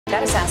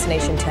That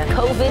assassination tent.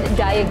 COVID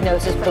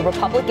diagnosis for the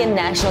Republican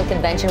National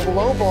Convention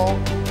global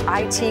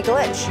IT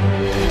glitch.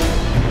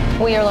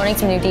 We are learning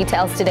some new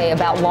details today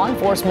about law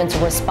enforcement's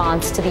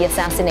response to the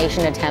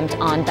assassination attempt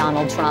on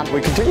Donald Trump.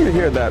 We continue to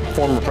hear that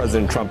former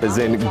President Trump is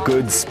in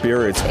good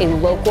spirits. A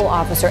local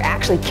officer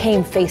actually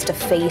came face to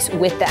face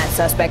with that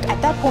suspect.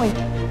 At that point,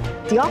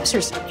 the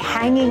officer's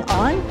hanging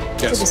on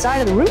to the side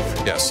of the roof?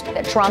 Yes.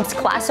 Trump's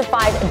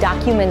classified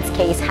documents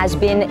case has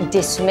been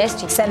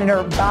dismissed.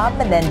 Senator Bob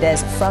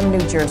Menendez from New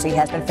Jersey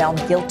has been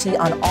found guilty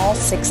on all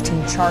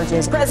 16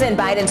 charges. President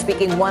Biden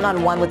speaking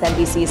one-on-one with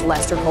NBC's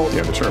Lester Holt.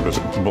 Yeah, the term is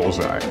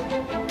bullseye.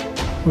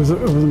 It was a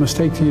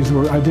mistake to use the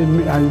word. I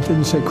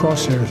didn't say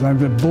crosshairs. I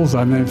meant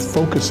bullseye. I meant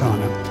focus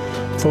on him.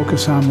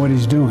 Focus on what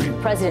he's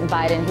doing. President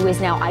Biden, who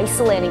is now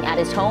isolating at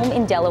his home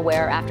in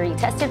Delaware after he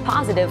tested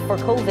positive for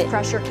COVID.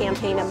 Pressure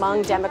campaign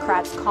among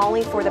Democrats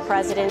calling for the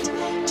president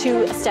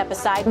to step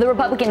aside. The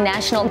Republican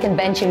National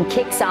Convention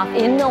kicks off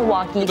in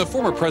Milwaukee. The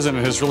former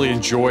president has really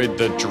enjoyed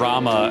the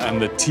drama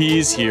and the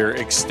tease here,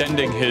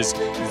 extending his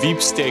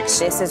Veep stakes.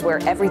 This is where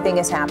everything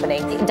is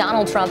happening.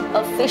 Donald Trump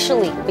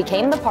officially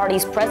became the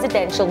party's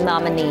presidential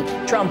nominee.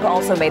 Trump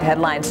also made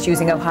headlines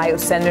choosing Ohio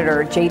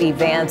Senator J.D.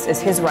 Vance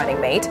as his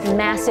running mate.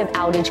 Massive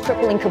outage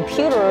crippling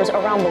computers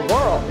around the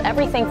world.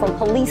 Everything from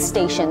police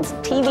stations,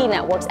 TV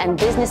networks, and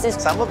businesses.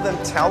 Some of them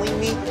telling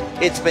me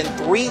it's been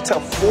 3 to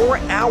 4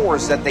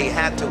 hours that they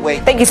had to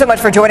wait. Thank you so much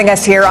for joining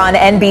us here on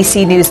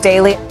NBC News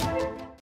Daily.